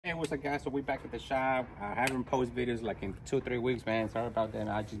Hey, what's up, guys? So we back at the shop. I haven't posted videos like in 2 or 3 weeks, man. Sorry about that.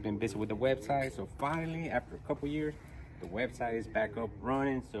 I've just been busy with the website. So finally, after a couple years, the website is back up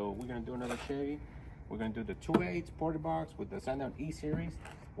running. So we're gonna do another Chevy. We're gonna do the 2.8 Sporty Box with the Sundown E series.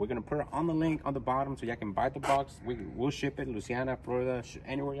 We're gonna put it on the link on the bottom so y'all can buy the box. We'll ship it, Louisiana, Florida,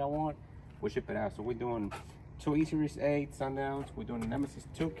 anywhere y'all want. We'll ship it out. So we're doing 2 E series 8 Sundowns. We're doing the Nemesis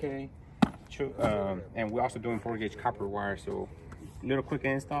 2K, and we're also doing 4-gauge copper wire. So little quick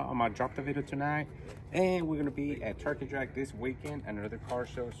install. I'm gonna drop the video tonight, and we're gonna be at Turkey Drag this weekend, another car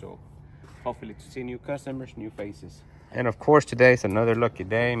show. So hopefully to see new customers, new faces. And of course, today is another lucky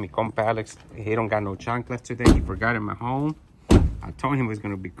day. Mi compa Alex, he don't got no chanclas today. He forgot him at home. I told him it was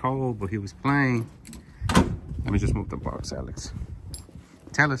gonna be cold, but he was playing. Let me just move the box, Alex.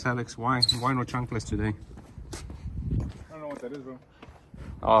 Tell us, Alex, why no chanclas today? I don't know what that is, bro.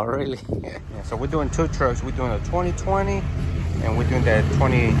 Oh, really? Yeah. So we're doing 2 trucks. We're doing a 2020, and we're doing that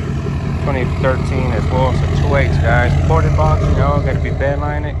 2013 as well. So 2.8s, guys. Sporty box, you know, gotta be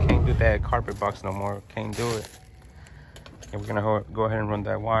bedline it. Can't do that carpet box no more. Can't do it. And we're gonna go ahead and run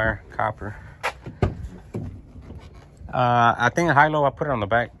that wire, copper. I think high-low, I put it on the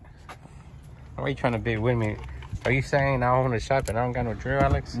back. Why are you trying to be with me? Are you saying I own a shop and I don't got no drill,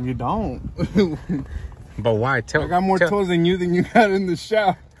 Alex? You don't. But why? I got more tools than you got in the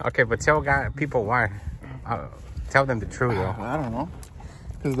shop. Okay, but tell people why. Tell them the truth, though. I don't know.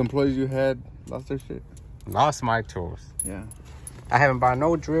 Because the employees you had lost their shit. Lost my tools. Yeah. I haven't bought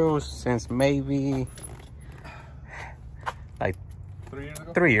no drills since maybe like 3 years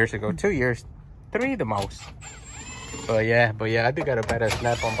ago? 3 years ago. 2 years. 3 the most. But yeah, I do got a better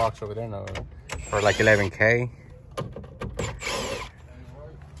snap-on box over there now for like 11K.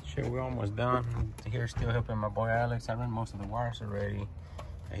 Shit, we're almost done. Here, still helping my boy Alex. I ran most of the wires already.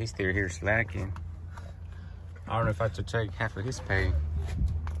 And he's still here slacking. I don't know if I should take half of his pay.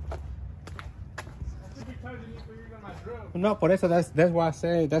 No, por eso, that's why I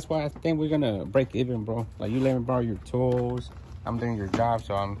say, that's why I think we're gonna break even, bro. Like, you let me borrow your tools, I'm doing your job,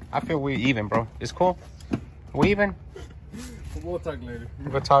 so I feel we're even, bro. It's cool. We even? We'll talk later.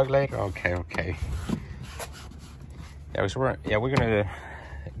 We'll talk later. Okay. Yeah, we're gonna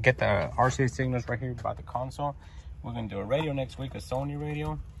get the RCA signals right here by the console. We're gonna do a radio next week, a Sony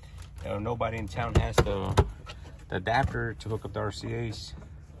radio. Nobody in town has the adapter to hook up the RCAs.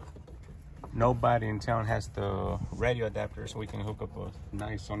 Nobody in town has the radio adapter, so we can hook up a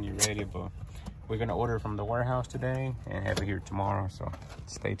nice Sony radio. But we're gonna order from the warehouse today and have it here tomorrow. So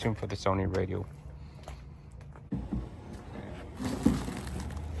stay tuned for the Sony radio.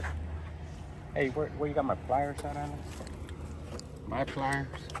 Hey, where you got my pliers at, Alex? My pliers.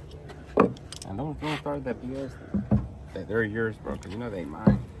 And don't start that BS. They're yours, bro, because you know they ain't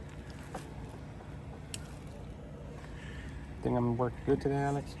mine. Think I'm working good today,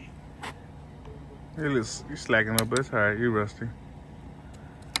 Alex? You're slacking up, but it's alright. You rusty.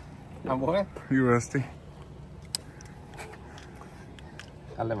 I'm what? You rusty.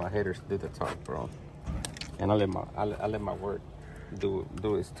 I let my haters do the talk, bro. And I let my work do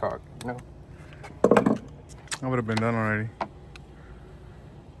its talk, you know? I would have been done already.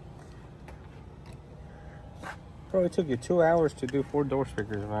 Bro, it took you 2 hours to do 4 door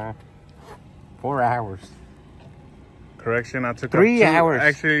speakers, man. 4 hours. Correction, I took 3 up 2, hours.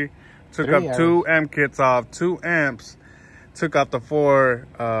 Actually, took 3 up hours. 2 amp kits off, 2 amps. Took out the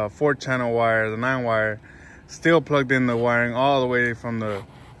 4-channel wire, the 9-wire. Still plugged in the wiring all the way from the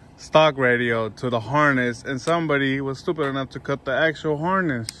stock radio to the harness. And somebody was stupid enough to cut the actual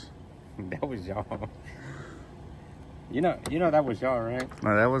harness. That was y'all. You know that was y'all, right?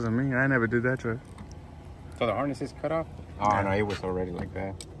 No, that wasn't me. I never did that trick. So the harness is cut off? Oh, Yeah. no, it was already like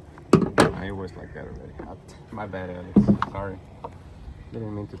that. No, it was like that already. My bad, Alex. Sorry.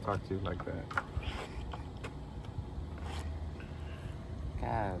 Didn't mean to talk to you like that.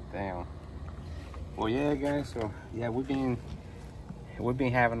 God damn. Well, yeah, guys. So, yeah, we've been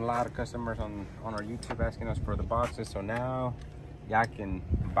having a lot of customers on our YouTube asking us for the boxes. So now y'all can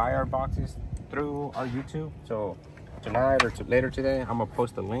buy our boxes through our YouTube. So tonight or later today, I'm gonna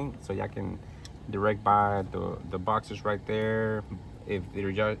post a link so y'all can direct buy the boxes right there.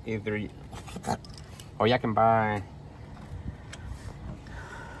 Or y'all can buy.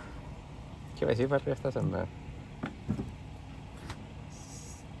 ¿Qué iba a decir, papi? Estás en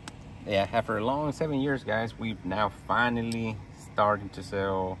Yeah, after a long 7 years, guys, we've now finally started to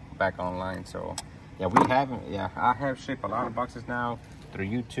sell back online. So yeah, I have shipped a lot of boxes now through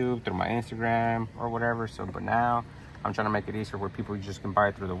YouTube, through my Instagram or whatever. So but now I'm trying to make it easier where people just can buy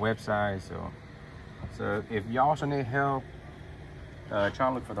it through the website. So if y'all also need help trying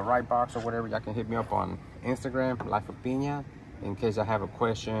to look for the right box or whatever, y'all can hit me up on Instagram, Life of Pina, in case I have a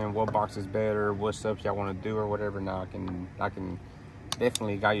question, what box is better, what stuff y'all want to do or whatever. Now I can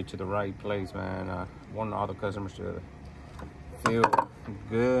definitely guide you to the right place, man. I want all the customers to feel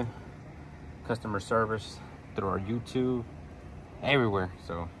good customer service through our YouTube, everywhere.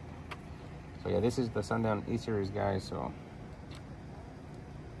 So yeah, this is the Sundown E-Series, guys. So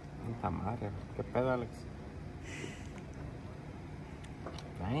puta madre, qué pedo, Alex.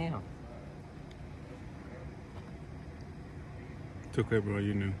 Damn. It's okay, bro.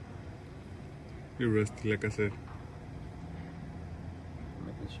 You knew. You're rusty, like I said.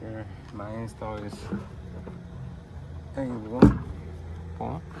 Making sure my install is. There you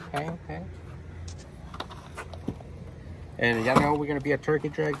go. Okay. And y'all know we're gonna be at Turkey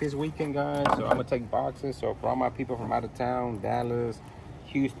Track this weekend, guys. So I'm gonna take boxes. So for all my people from out of town, Dallas,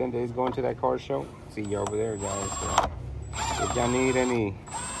 Houston, that is going to that car show. See you over there, guys. So if y'all need any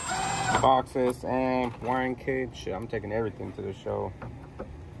boxes and wiring kits, shit, I'm taking everything to the show.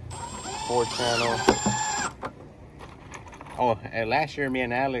 4-channel. Oh, and last year me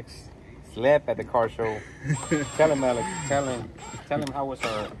and Alex slept at the car show. Tell him, Alex. Tell him how was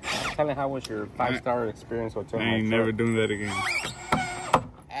your 5-star experience hotel. I ain't never doing that again. I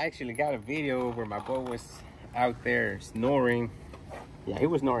actually got a video where my boy was out there snoring. Yeah, he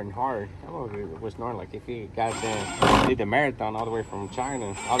was snoring hard. I was snoring like if he did the marathon all the way from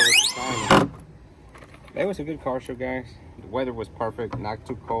China, all the way to China. That was a good car show, guys. The weather was perfect, not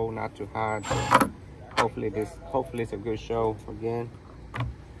too cold, not too hot. Hopefully it's a good show again.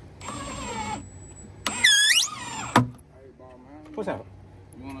 What's up?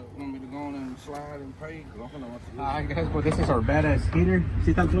 You want me to go on and slide and pay? Alright, guys, well, this is our badass heater.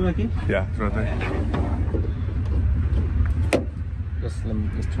 ¿Sí está el plug aquí? Yeah, it's right there. Let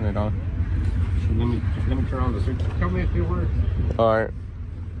me turn it on. Let me turn on the switch. Tell me if it works. Alright.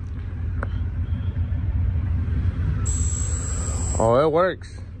 Oh, it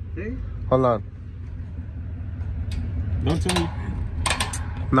works. See? Hold on. Don't tell me.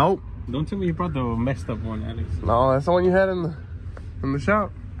 Nope. Don't tell me you brought the messed up one, Alex. No, that's the one you had in the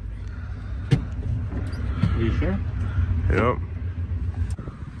shop. Are you sure? Yep.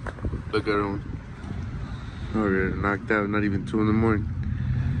 Look at him. Already knocked out, not even 2 in the morning.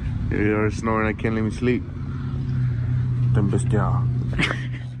 You are snoring, I can't let me sleep. Them bestial.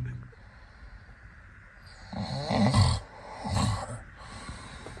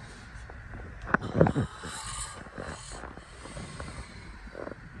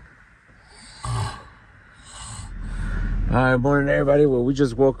 Alright, morning everybody. Well, we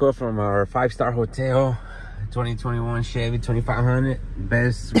just woke up from our 5-star hotel. 2021 Chevy 2500.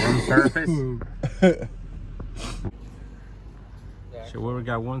 Best room surface. So we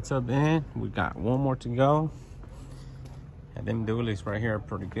got 1 tub in. We got 1 more to go. And them dualies right here are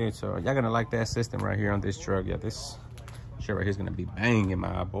pretty good. So y'all gonna like that system right here on this truck. Yeah, this shit right here is gonna be banging,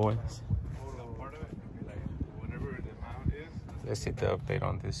 my boys. Let's hit the update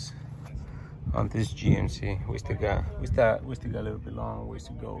on this GMC. We still got a little bit long ways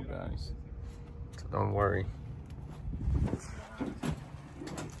to go, guys. So don't worry.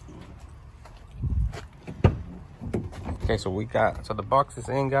 Okay, so the box is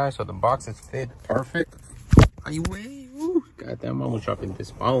in, guys. So the boxes fit perfect. Are you way? Goddamn, I'm dropping this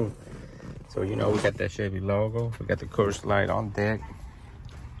phone. So you know we got that Chevy logo. We got the Curse light on deck.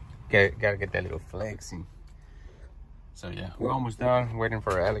 Gotta get that little flexing. So yeah, we're almost done. Waiting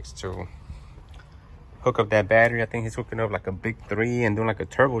for Alex to hook up that battery. I think he's hooking up like a big 3 and doing like a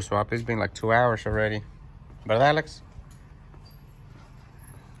turbo swap. It's been like 2 hours already. But Alex?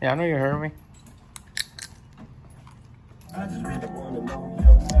 Yeah, I know you heard me.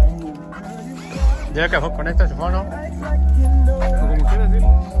 Ya que conecta su phone, no?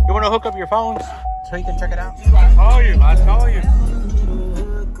 You want to hook up your phones so you can check it out? I told you.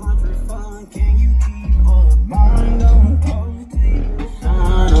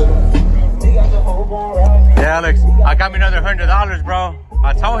 Yeah, Alex, I got me another $100, bro.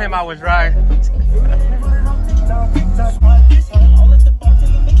 I told him I was right.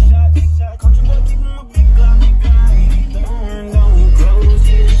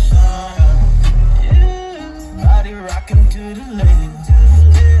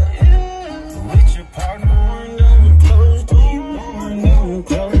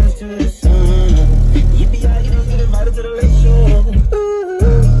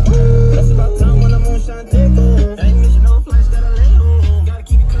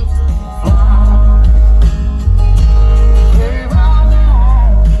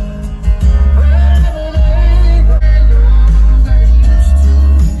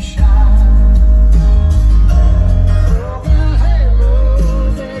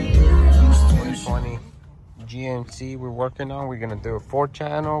 working on. We're gonna do a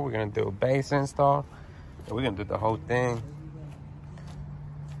 4-channel. We're gonna do a bass install. And we're gonna do the whole thing.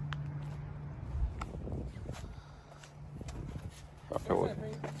 Okay, well,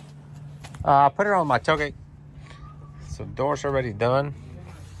 I put it on my tailgate. So doors already done.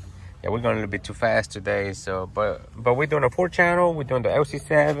 Yeah, we're going a little bit too fast today. So, but we're doing a 4-channel. We're doing the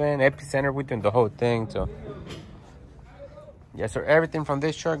LC7 epicenter. We're doing the whole thing. So, yeah. So everything from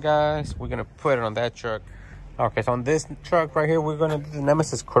this truck, guys, we're gonna put it on that truck. Okay, so on this truck right here, we're gonna do the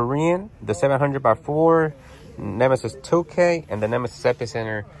Nemesis Korean, the 700x4, Nemesis 2K, and the Nemesis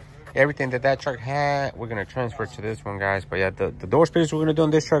epicenter. Everything that truck had, we're gonna transfer to this one, guys. But yeah, the door speakers we're gonna do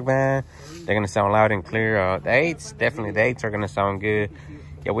on this truck, man, they're gonna sound loud and clear. The 8s, definitely the 8s are gonna sound good.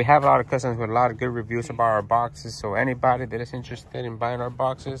 Yeah, we have a lot of customers with a lot of good reviews about our boxes. So anybody that is interested in buying our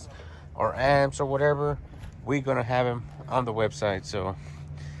boxes or amps or whatever, we're gonna have them on the website. So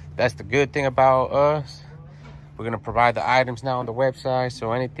that's the good thing about us. We're gonna provide the items now on the website.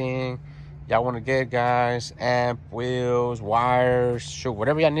 So anything y'all want to get, guys, amp, wheels, wires, shoot,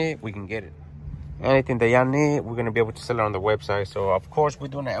 whatever y'all need, we can get it. Anything that y'all need, we're gonna be able to sell it on the website. So of course we're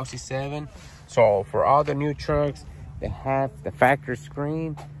doing the LC7. So for all the new trucks that have the factory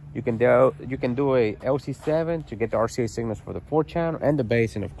screen, you can do a LC7 to get the RCA signals for the 4-channel and the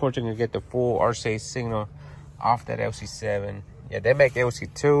bass, and of course you're gonna get the full RCA signal off that LC7. Yeah, they make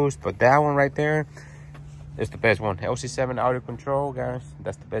LC2s, but that one right there is the best one. LC7 audio control, guys,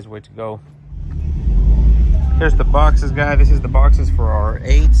 that's the best way to go. Here's the boxes, guys. This is the boxes for our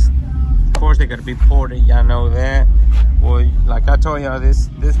 8s. Of course, they gotta be ported. Y'all know that. Well, like I told y'all, this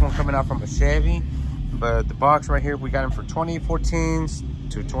one coming out from a Chevy, but the box right here, we got them for 2014s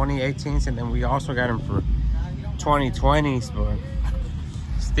to 2018s, and then we also got them for 2020s. But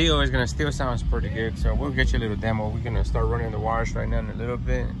still, it's gonna still sounds pretty good. So we'll get you a little demo. We're gonna start running the wires right now in a little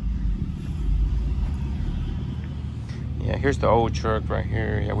bit. Yeah, here's the old truck right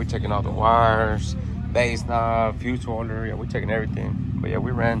here. Yeah, we're taking all the wires, base knob, fuse holder. Yeah, we're taking everything. But yeah, we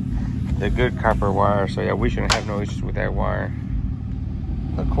ran the good copper wire. So yeah, we shouldn't have no issues with that wire.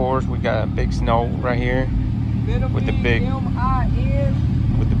 Of course, we got a big snow right here with the big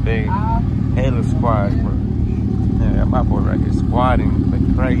Halo squad. Yeah, my boy right here squatting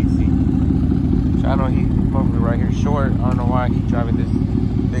like crazy. So I know he's probably right here short. I don't know why he's driving this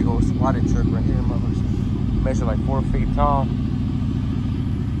big old squatted truck right here. Measure like 4 feet tall.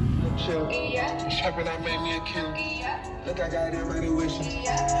 Shopping, I made me a kill. Look, I got everybody wishing.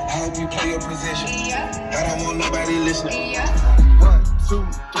 I hope you play your position. I don't want nobody listening. 1, 2,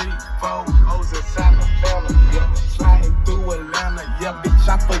 3, 4 O's inside my family. Yeah, sliding through Atlanta. Yeah, bitch,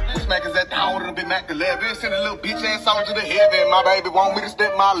 I fuck with smackers at the home to be Mac 11. Send a little bitch ass on to the heaven. My baby want me to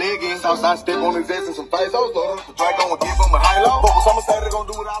step my leg in. Southside step on his ass and some face. I was loaded up the drag on, give him a high low. Focus, I'ma say they're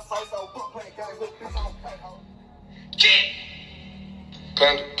gonna do what I say. So, fuck playing guys, look, this on play, ho.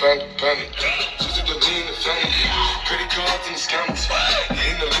 Panda. Sister the lean the family. Credit cards and the scammers.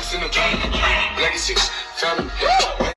 Ain't no licks in the van. Legacies, family.